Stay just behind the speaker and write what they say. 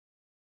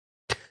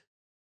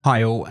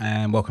Hi all,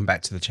 and welcome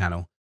back to the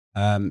channel.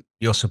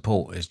 Your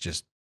support has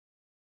just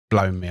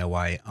blown me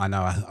away. I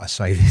know I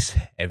say this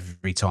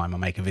every time I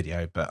make a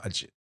video,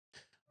 but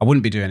I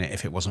wouldn't be doing it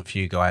if it wasn't for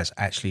you guys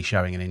actually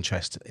showing an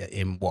interest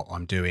in what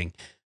I'm doing,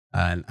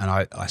 and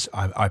I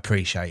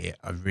appreciate it.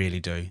 I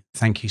really do.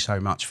 Thank you so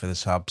much for the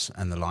subs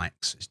and the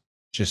likes.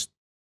 Just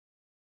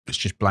it's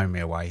just blown me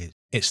away.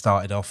 It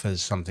started off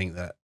as something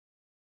that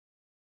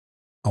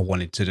I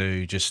wanted to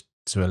do just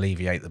to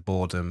alleviate the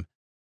boredom.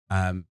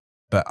 Um,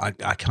 but I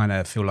kind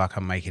of feel like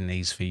I'm making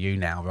these for you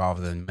now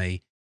rather than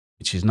me,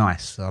 which is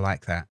nice. I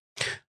like that.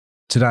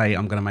 Today,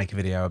 I'm going to make a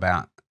video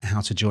about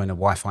how to join a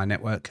Wi-Fi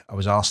network. I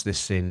was asked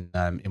this in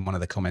one of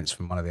the comments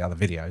from one of the other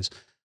videos,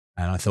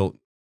 and I thought,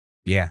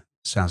 yeah,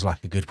 sounds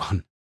like a good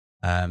one.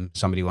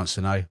 Somebody wants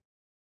to know.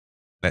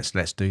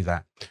 Let's do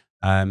that.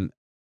 Um,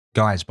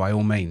 Guys, by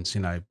all means,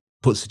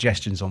 put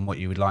suggestions on what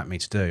you would like me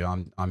to do.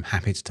 I'm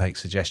happy to take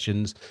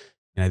suggestions.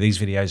 These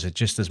videos are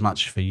just as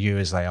much for you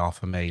as they are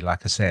for me,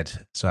 like I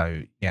said.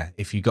 So yeah,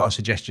 if you got a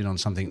suggestion on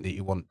something that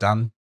you want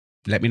done,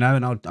 let me know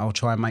and I'll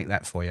try and make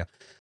that for you.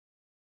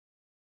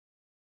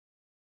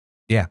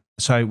 Yeah.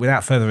 So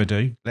without further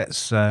ado,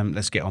 let's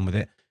get on with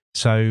it.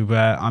 So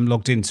I'm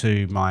logged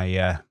into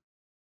my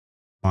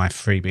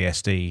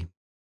FreeBSD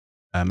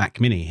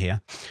Mac Mini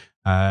here,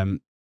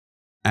 um,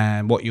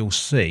 and what you'll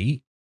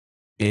see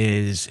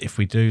is if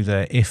we do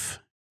the if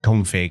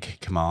config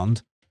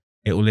command,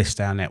 it will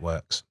list our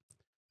networks.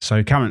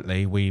 So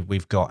currently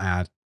we've got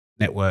our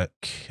network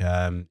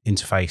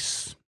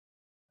interface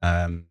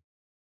um,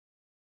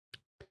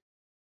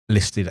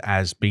 listed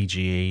as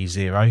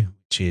BGE0,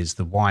 which is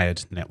the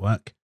wired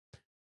network.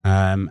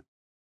 But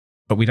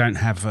we don't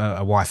have a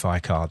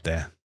Wi-Fi card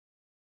there.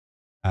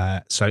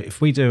 So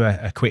if we do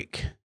a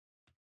quick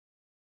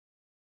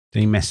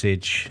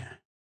demessage,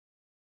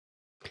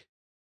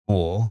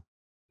 or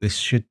this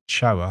should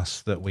show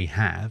us that we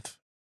have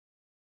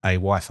a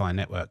Wi-Fi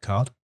network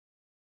card.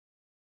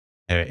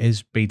 There it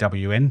is,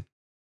 BWN.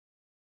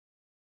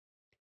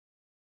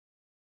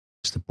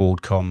 It's the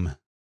Broadcom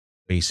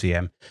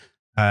BCM.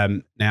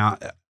 Now,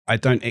 I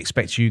don't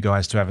expect you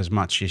guys to have as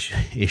much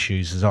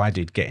issues as I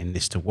did getting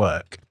this to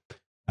work.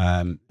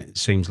 It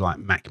seems like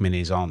Mac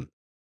Minis aren't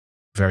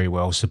very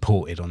well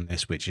supported on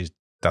this, which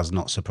does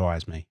not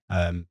surprise me.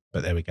 But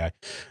there we go.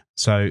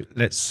 So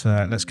let's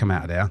come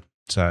out of there.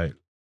 So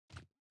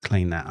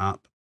clean that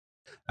up,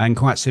 and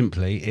quite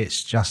simply,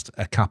 it's just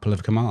a couple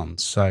of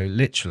commands. So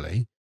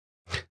literally,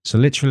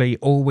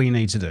 all we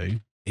need to do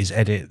is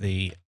edit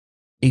the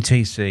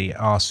etcrc.conf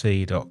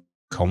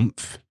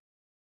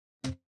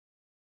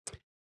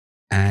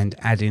and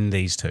add in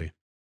these two.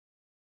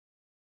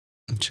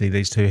 Actually,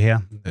 these two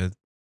here, the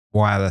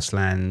wireless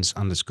LANs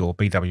underscore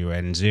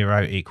BWN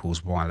 0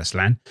 equals wireless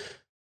LAN.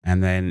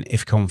 And then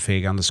if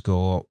config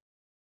underscore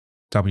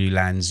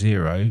WLAN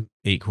 0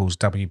 equals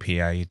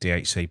WPA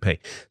DHCP.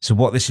 So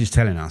what this is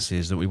telling us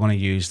is that we want to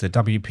use the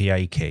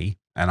WPA key,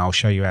 and I'll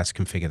show you how to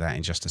configure that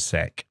in just a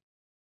sec.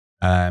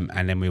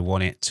 And then we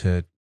want it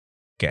to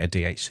get a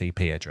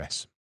DHCP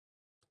address.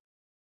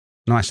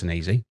 Nice and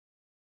easy.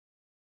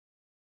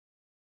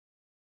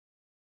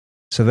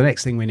 So the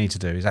next thing we need to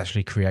do is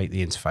actually create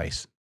the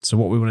interface. So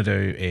what we want to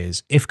do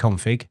is if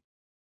config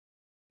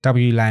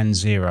WLAN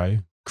 0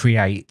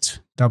 create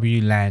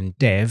WLAN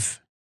dev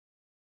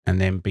and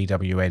then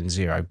BWN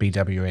 0,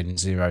 BWN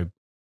 0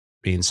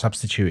 being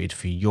substituted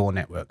for your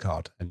network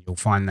card, and you'll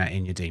find that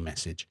in your D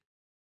message.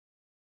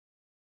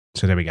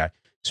 So there we go.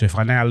 So if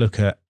I now look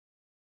at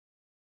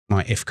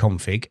my if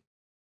config,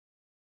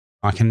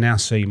 I can now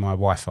see my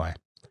Wi-Fi.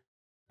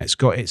 It's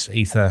got its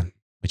ether,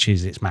 which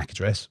is its MAC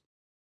address,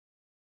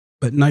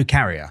 but no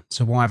carrier.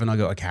 So why haven't I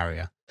got a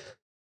carrier?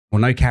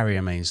 Well, no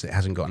carrier means that it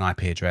hasn't got an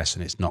IP address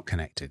and it's not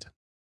connected.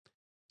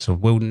 So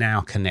we'll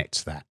now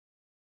connect that.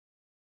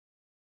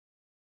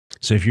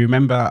 So if you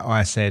remember,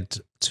 I said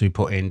to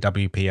put in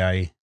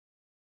WPA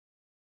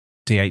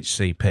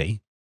DHCP.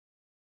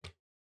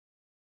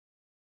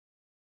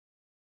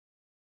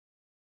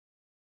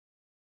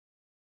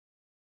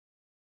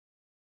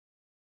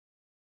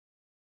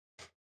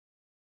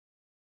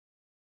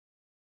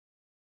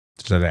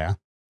 So there,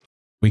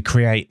 we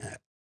create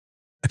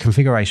a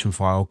configuration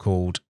file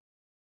called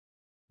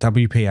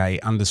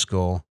WPA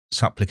underscore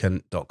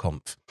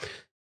supplicant.conf.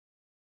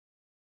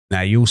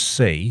 Now you'll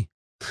see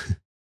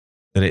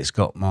that it's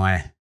got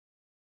my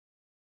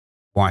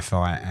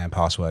Wi-Fi and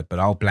password, but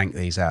I'll blank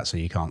these out so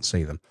you can't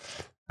see them.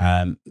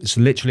 It's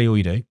literally all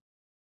you do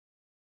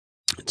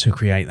to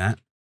create that.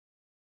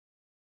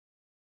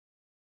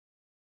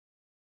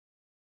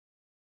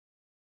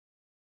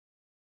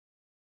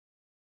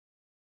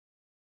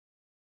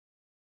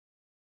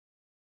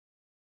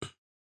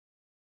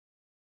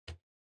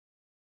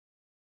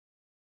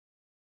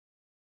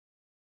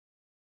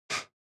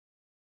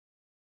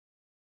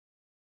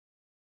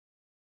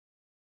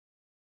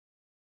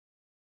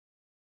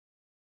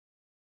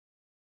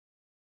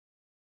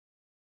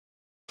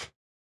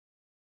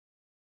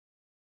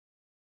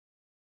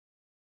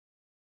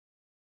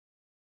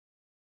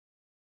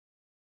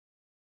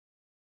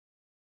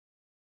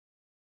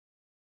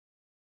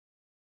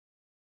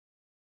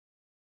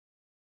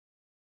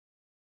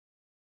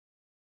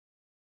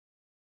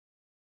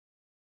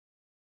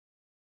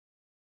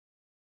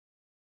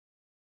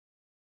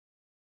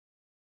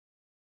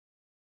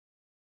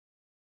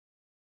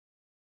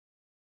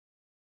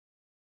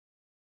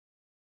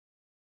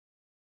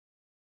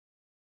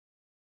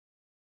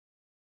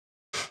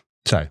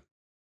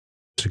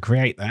 To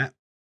create that,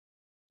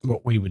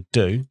 what we would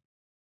do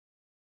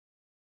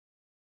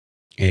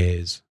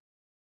is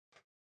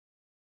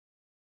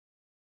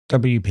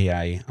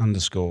WPA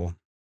underscore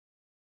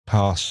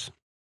pass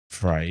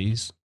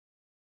phrase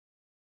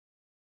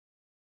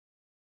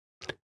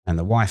and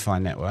the Wi-Fi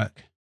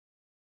network.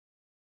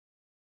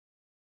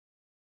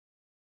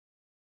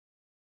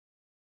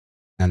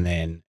 And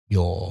then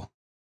your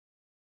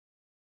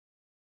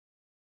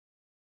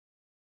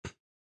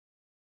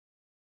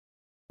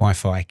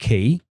Wi-Fi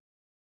key.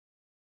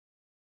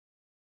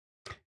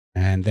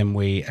 And then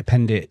we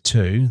append it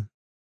to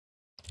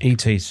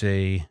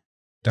etc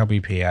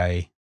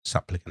WPA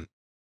supplicant.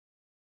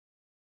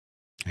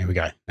 Here we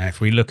go. Now, if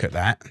we look at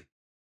that,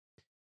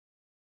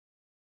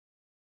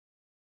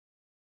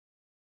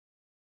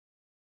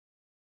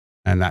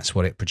 and that's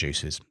what it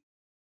produces.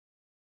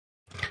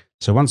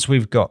 So once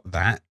we've got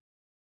that,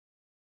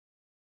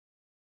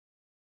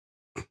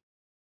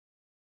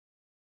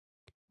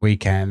 we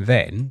can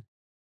then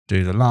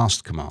do the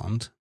last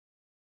command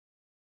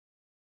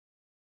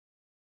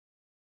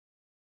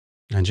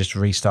and just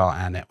restart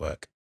our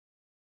network.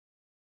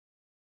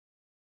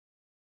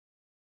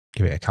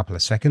 Give it a couple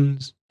of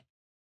seconds.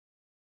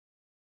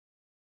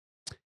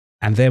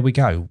 And there we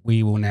go.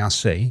 We will now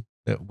see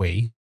that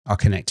we are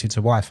connected to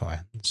Wi-Fi.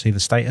 See the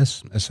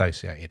status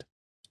associated.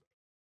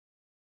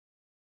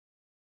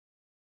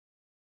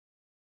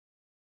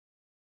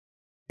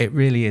 It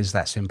really is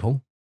that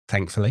simple,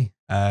 thankfully.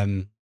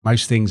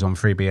 Most things on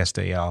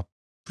FreeBSD are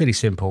pretty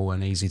simple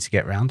and easy to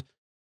get around.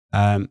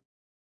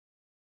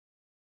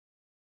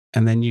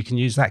 And then you can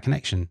use that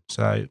connection.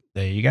 So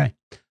there you go.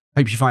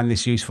 Hope you find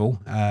this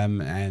useful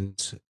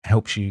and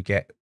helps you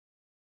get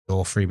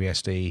your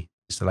FreeBSD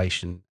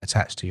installation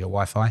attached to your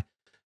Wi-Fi.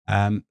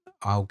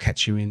 I'll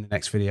catch you in the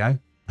next video.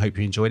 Hope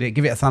you enjoyed it.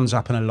 Give it a thumbs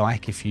up and a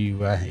like if you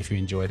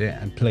enjoyed it,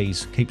 and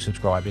please keep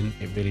subscribing.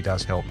 It really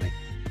does help me.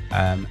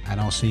 And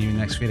I'll see you in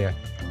the next video.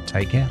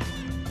 Take care.